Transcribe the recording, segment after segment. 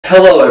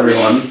Hello,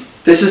 everyone.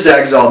 This is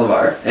Zach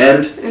Zaldivar,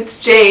 and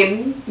it's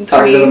Jane.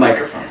 Talking to the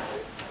microphone.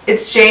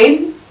 It's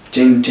Jane.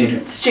 Jane.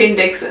 It's Jane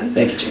Dixon.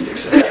 Thank you, Jane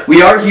Dixon.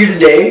 We are here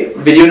today,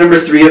 video number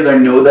 3 of their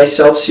Know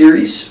Thyself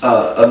series,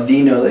 of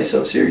the Know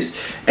Thyself series,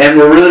 and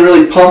we're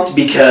really pumped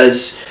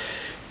because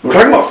we're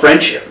talking about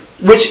friendship,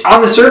 which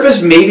on the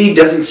surface maybe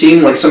doesn't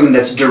seem like something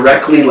that's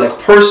directly like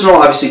personal.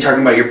 Obviously,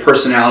 talking about your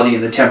personality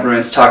and the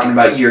temperaments, talking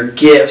about your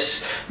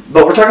gifts,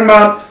 but we're talking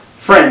about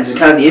friends and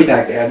kind of the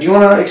impact they have. Do you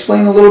want to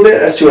explain a little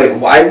bit as to like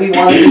why we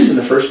wanted this in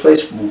the first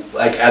place,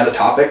 like as a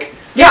topic?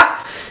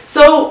 Yeah.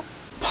 So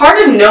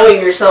part of knowing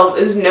yourself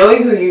is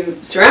knowing who you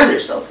surround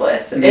yourself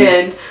with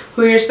and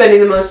who you're spending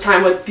the most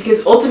time with,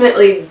 because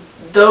ultimately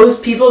those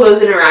people,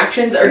 those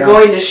interactions are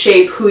going to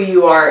shape who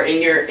you are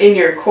in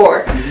your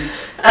core.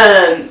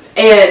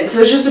 And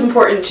so it's just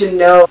important to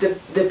know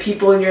the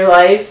people in your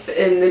life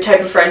and the type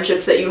of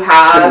friendships that you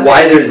have. And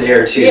why they're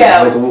there, too.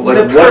 Yeah, like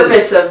the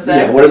purpose of them.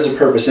 Yeah, what is the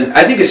purpose? And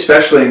I think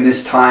especially in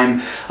this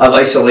time of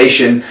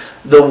isolation,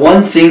 the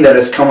one thing that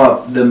has come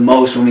up the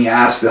most when we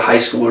ask the high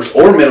schoolers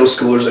or middle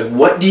schoolers, like,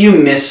 what do you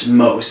miss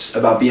most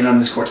about being on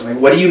this quarantine? Like,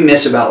 what do you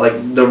miss about,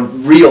 like, the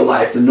real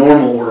life, the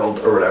normal world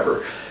or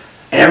whatever?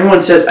 And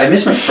everyone says, I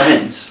miss my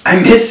friends.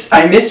 I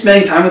miss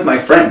spending time with my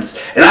friends.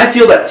 And I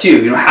feel that,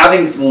 too. You know,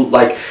 having,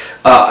 like...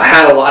 I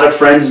had a lot of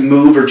friends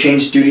move or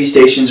change duty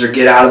stations or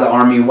get out of the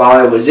Army while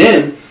I was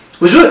in. It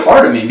was really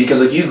hard on me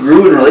because like you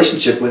grew in a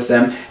relationship with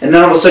them and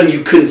then all of a sudden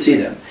you couldn't see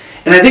them.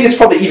 And I think it's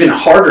probably even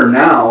harder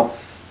now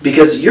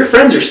because your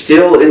friends are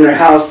still in their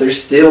house. They're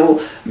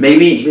still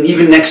maybe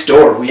even next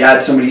door. We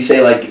had somebody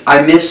say like,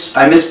 I miss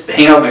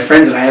hanging out with my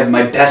friends, and I have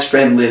my best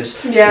friend lives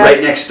right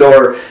next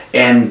door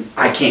and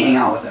I can't hang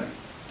out with him.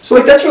 So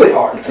like that's really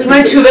hard. So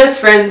my two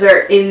best friends are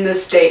in the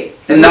state.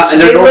 And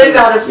they live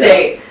out of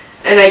state. Yeah.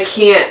 And I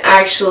can't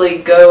actually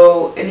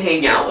go and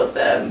hang out with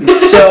them.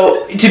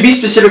 So, to be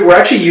specific, we're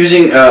actually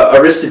using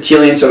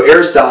Aristotelian, so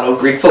Aristotle,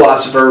 Greek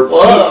philosopher.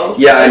 Whoa.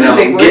 I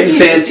know, getting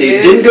fancy.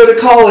 Didn't go to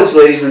college,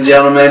 ladies and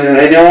gentlemen, and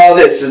I know all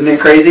this. Isn't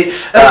it crazy?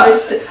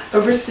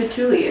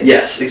 Aristotelian.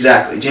 Yes,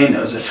 exactly. Jane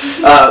knows it.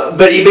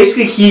 But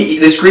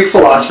this Greek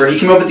philosopher, he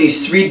came up with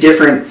these 3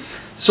 different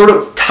sort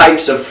of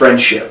types of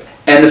friendship.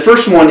 And the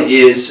first one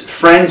is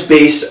friends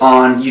based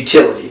on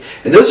utility.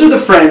 And those are the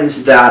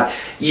friends that...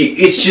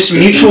 it's just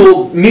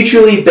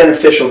mutually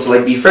beneficial to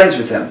like be friends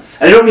with them.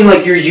 And I don't mean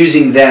like you're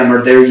using them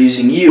or they're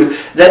using you.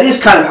 That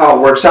is kind of how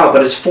it works out,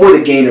 but it's for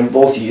the gain of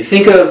both of you.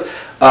 Think of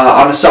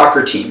on a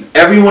soccer team.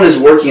 Everyone is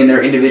working in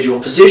their individual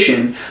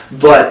position,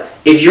 but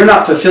if you're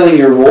not fulfilling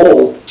your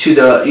role to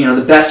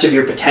the best of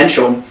your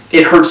potential,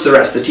 it hurts the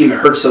rest of the team. It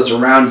hurts those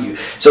around you.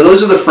 So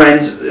those are the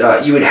friends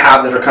you would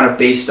have that are kind of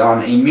based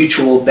on a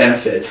mutual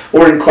benefit.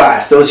 Or in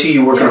class, those who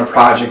you work on a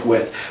project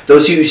with,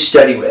 those who you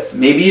study with.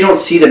 Maybe you don't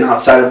see them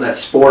outside of that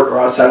sport or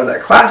outside of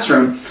that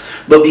classroom,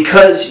 but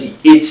because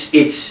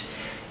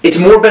it's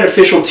more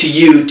beneficial to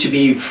you to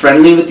be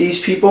friendly with these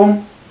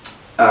people,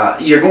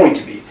 you're going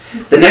to be.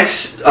 The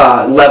next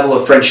level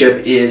of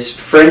friendship is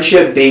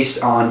friendship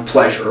based on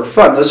pleasure or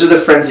fun. Those are the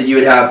friends that you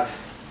would have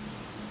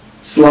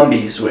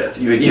slumbies with.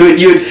 You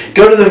would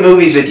go to the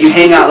movies with. You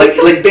hang out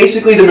like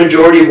basically the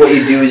majority of what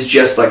you do is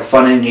just like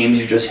fun and games.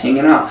 You're just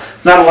hanging out.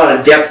 There's not a lot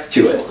of depth to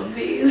it.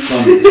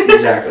 Slumbies,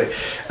 exactly.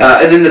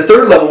 And then the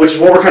third level, which is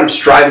what we're kind of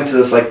striving to,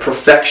 this like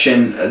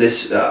perfection,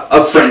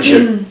 of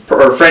friendship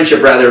or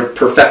friendship rather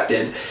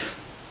perfected,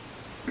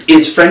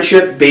 is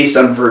friendship based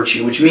on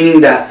virtue, which meaning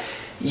that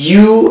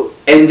you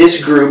and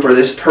this group or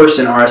this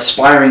person are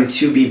aspiring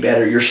to be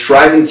better. You're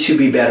striving to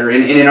be better.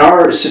 And in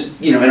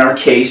our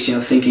case,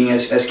 thinking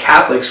as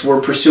Catholics,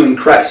 we're pursuing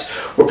Christ.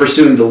 We're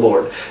pursuing the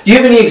Lord. Do you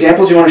have any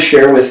examples you want to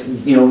share with,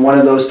 one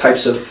of those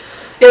types of...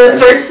 Yeah, the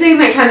first thing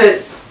that kind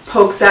of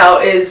pokes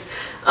out is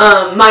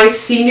my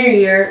senior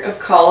year of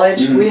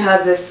college, we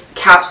had this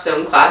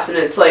capstone class, and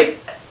it's like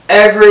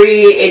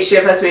every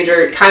HDFS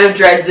major kind of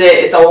dreads it.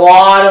 It's a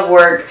lot of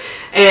work.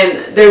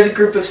 And there's a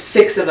group of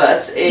 6 of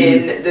us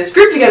in this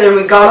group together, and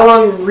we got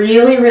along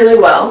really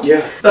well.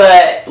 Yeah.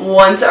 But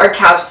once our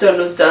capstone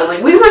was done,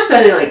 like we were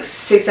spending like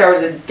 6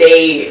 hours a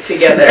day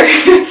together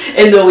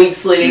in the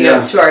weeks leading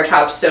up to our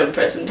capstone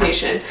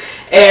presentation.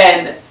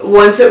 And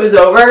once it was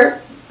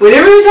over, we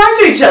didn't really talk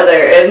to each other,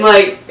 and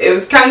like it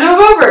was kind of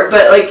over.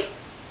 But like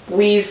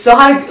we still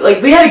had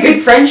we had a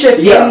good friendship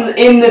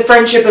in the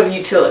friendship of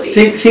utility.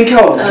 Think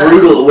how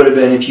brutal it would have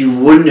been if you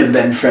wouldn't have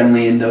been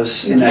friendly in that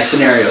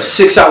scenario.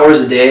 6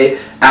 hours a day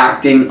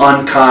acting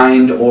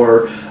unkind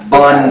or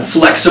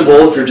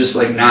unflexible if you're just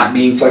like not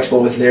being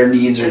flexible with their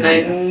needs. And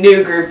I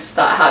knew groups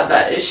that had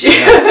that issue.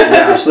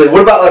 Yeah, absolutely.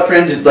 What about a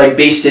friend like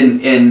based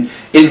in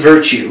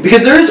virtue?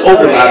 Because there is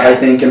overlap, I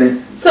think.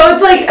 So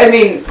it's like, I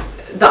mean,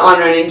 the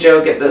on-running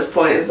joke at this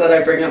point is that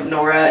I bring up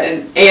Nora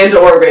and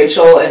or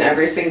Rachel in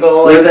every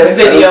single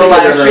video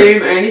live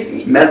stream or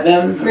anything. Met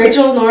them?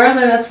 Rachel, Nora,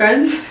 my best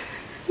friends.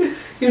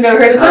 You've never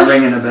heard of them? I'm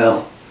ringing a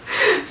bell.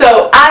 So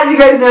So as you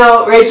guys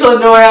know, Rachel and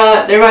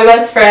Nora, they're my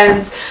best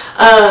friends.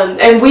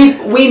 And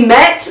we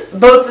met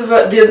both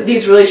of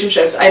these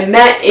relationships. I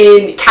met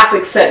in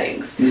Catholic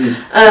settings.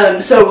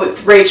 So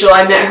with Rachel,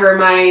 I met her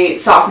my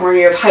sophomore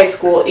year of high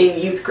school in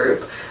youth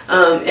group.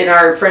 And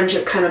our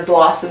friendship kind of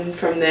blossomed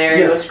from there.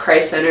 It was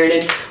Christ-centered.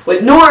 And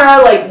with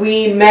Nora, like,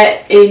 we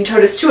met in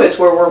Totus Tuus,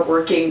 where we're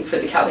working for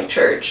the Catholic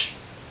Church,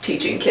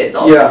 teaching kids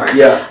all summer.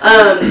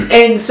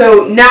 And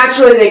so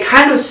naturally they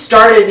kind of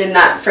started in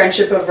that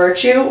friendship of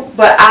virtue,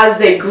 but as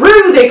they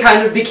grew, they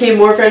kind of became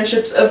more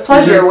friendships of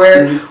pleasure,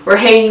 where we're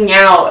hanging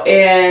out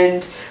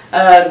and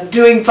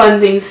doing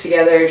fun things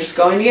together, just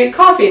going to get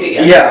coffee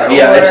together.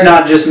 It's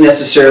not just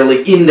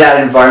necessarily in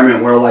that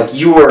environment where, like,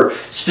 you are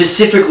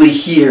specifically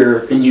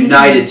here and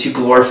united to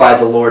glorify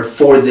the Lord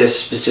for this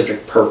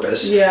specific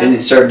purpose. And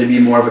it started to be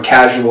more of a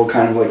casual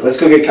kind of like, let's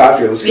go get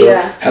coffee, let's go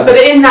have but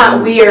in that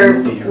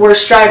we're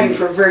striving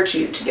for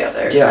virtue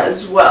together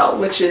as well,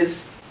 which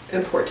is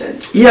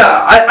important.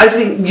 I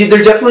think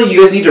there definitely,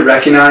 you guys need to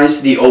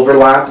recognize the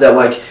overlap that,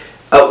 like,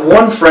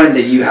 one friend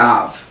that you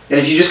have, and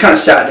if you just kind of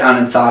sat down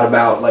and thought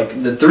about,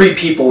 like, the 3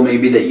 people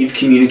maybe that you've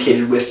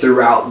communicated with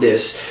throughout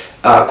this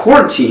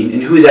quarantine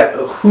and who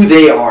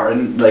they are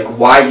and, like,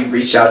 why you've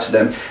reached out to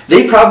them,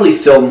 they probably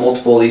fill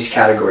multiple of these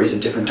categories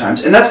at different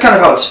times, and that's kind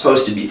of how it's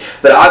supposed to be.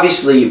 But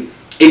obviously,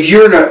 if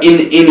you're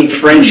in any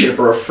friendship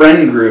or a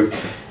friend group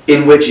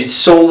in which it's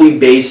solely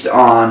based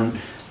on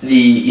the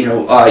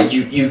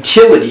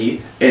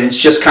utility, and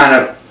it's just kind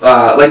of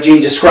like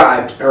Jane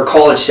described, her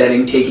college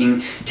setting,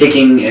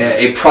 taking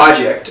a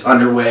project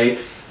underway.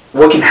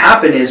 What can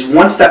happen is,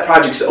 once that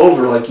project's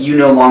over, like, you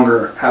no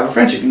longer have a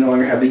friendship, you no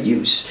longer have a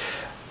use.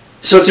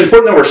 So it's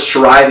important that we're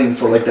striving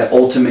for, like, that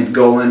ultimate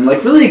goal and,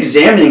 like, really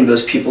examining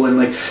those people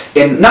and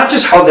not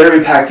just how they're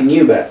impacting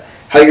you, but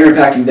how you're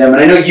impacting them.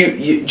 And I know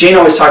Jane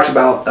always talks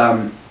about,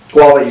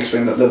 well, I'll let you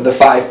explain the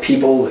 5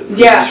 people.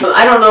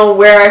 I don't know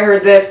where I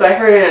heard this, but I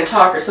heard it in a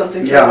talk or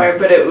something somewhere,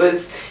 but it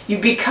was, you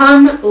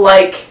become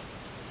like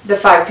the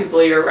 5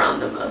 people you're around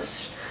the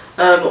most.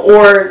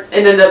 Or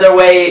in another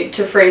way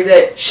to phrase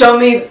it, show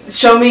me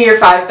your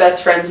 5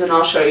 best friends and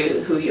I'll show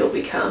you who you'll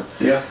become.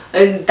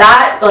 And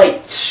that,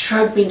 like,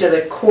 struck me to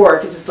the core,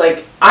 because it's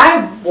like,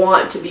 I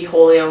want to be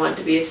holy, I want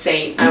to be a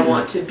saint, I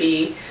want to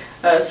be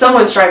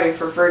someone striving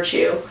for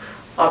virtue,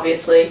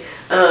 obviously.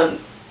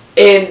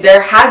 And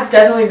there has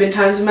definitely been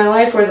times in my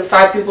life where the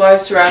 5 people I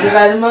was surrounded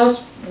by the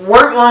most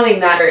weren't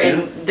wanting that,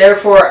 and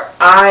therefore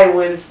I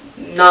was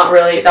not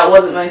really, that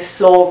wasn't my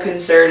sole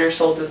concern or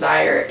sole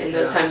desire in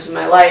those times of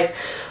my life.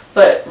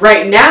 But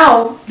right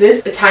now,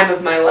 this time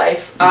of my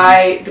life,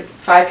 the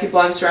 5 people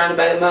I'm surrounded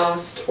by the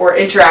most, or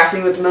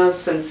interacting with the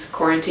most since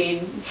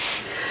quarantine,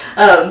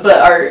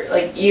 but are,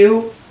 like,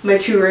 you, my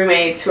 2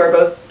 roommates who are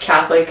both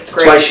Catholic.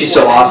 That's why she's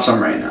so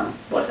awesome right now.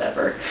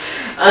 Whatever.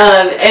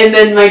 And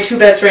then my 2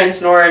 best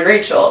friends, Nora and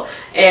Rachel,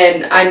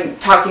 and I'm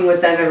talking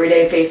with them every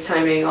day,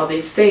 FaceTiming, all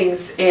these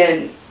things,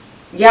 and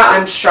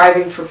I'm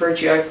striving for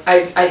virtue.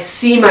 I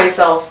see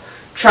myself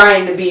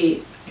trying to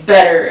be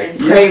better and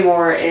pray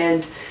more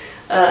and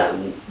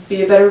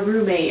be a better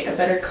roommate, a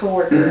better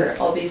coworker,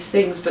 all these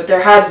things. But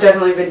there has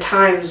definitely been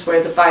times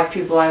where the 5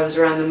 people I was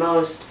around the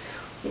most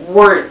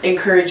weren't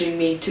encouraging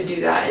me to do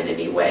that in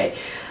any way.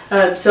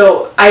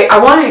 So I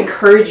want to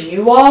encourage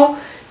you all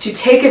to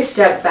take a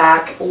step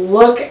back,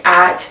 look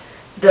at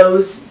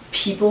those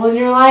people in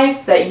your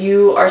life that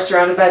you are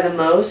surrounded by the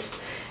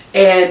most,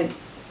 and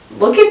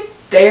look at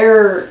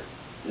their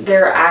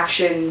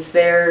actions,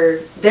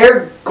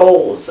 their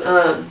goals.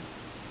 Are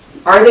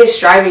they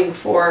striving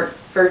for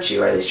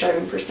virtue? Are they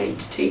striving for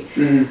sanctity?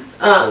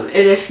 And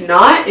if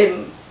not,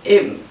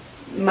 it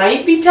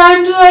might be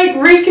time to, like,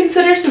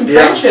 reconsider some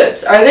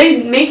friendships. Are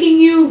they making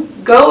you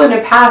go in a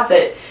path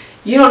that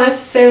you don't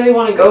necessarily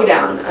want to go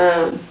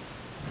down?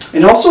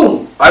 And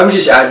also, I would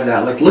just add to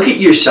that, like, look at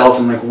yourself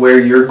and, like, where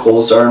your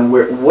goals are and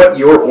what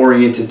you're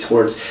oriented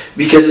towards.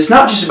 Because it's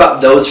not just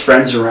about those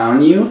friends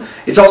around you,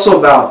 it's also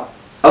about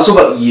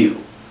you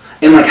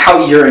and, like,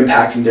 how you're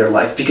impacting their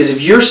life. Because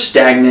if you're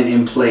stagnant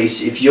in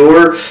place, if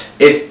you're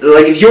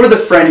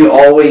the friend who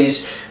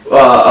always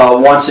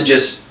wants to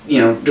just,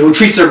 who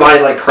treats their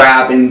body like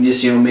crap and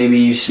just, maybe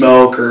you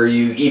smoke or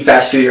you eat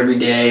fast food every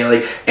day,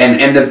 like,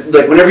 and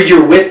whenever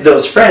you're with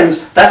those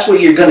friends, that's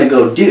what you're gonna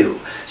go do.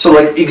 So,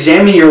 like,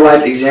 examine your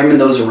life, examine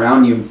those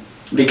around you,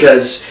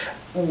 because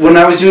when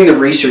I was doing the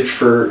research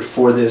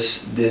for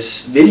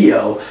this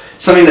video,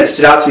 something that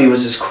stood out to me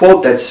was this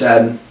quote that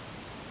said,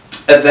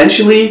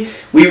 eventually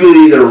we will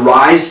either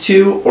rise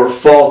to or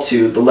fall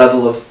to the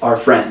level of our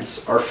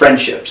friends, our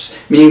friendships,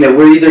 meaning that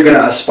we're either going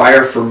to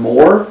aspire for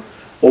more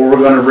or we're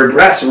going to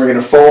regress and we're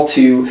going to fall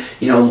to,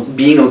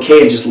 being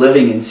okay and just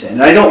living in sin.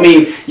 And I don't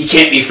mean you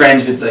can't be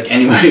friends with, like,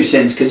 anyone who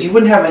sins, because you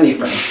wouldn't have any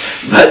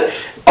friends, but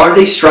are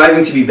they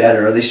striving to be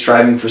better? Are they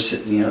striving for,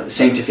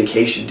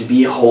 sanctification, to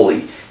be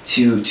holy,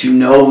 to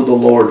know the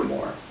Lord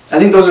more? I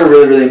think those are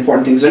really, really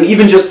important things. And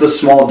even just the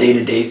small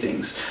day-to-day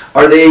things.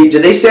 Do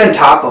they stay on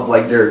top of,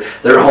 like,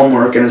 their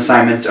homework and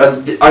assignments?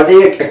 Are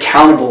they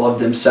accountable of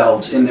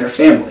themselves in their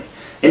family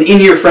and in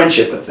your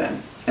friendship with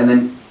them? And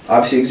then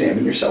obviously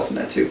examine yourself in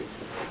that too.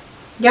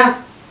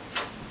 Yeah.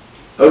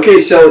 Okay,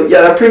 so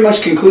yeah, that pretty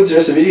much concludes the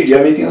rest of the video. Do you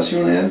have anything else you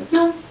want to add?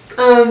 No.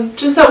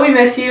 Just that we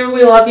miss you,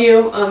 we love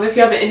you. If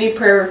you have any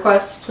prayer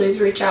requests, please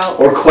reach out.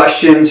 Or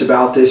questions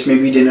about this,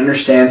 maybe you didn't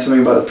understand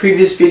something about the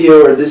previous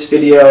video or this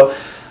video. We'd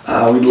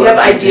love to. Do you have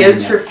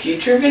ideas for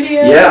future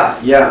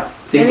videos? Yeah.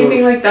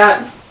 Anything like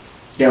that?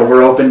 Yeah,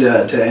 we're open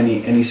to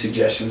any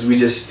suggestions. We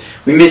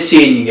miss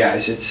seeing you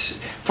guys. It's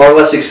far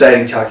less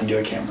exciting talking to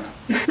a camera.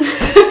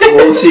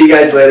 We'll see you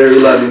guys later. We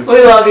love you.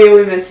 We love you.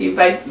 We miss you.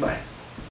 Bye. Bye.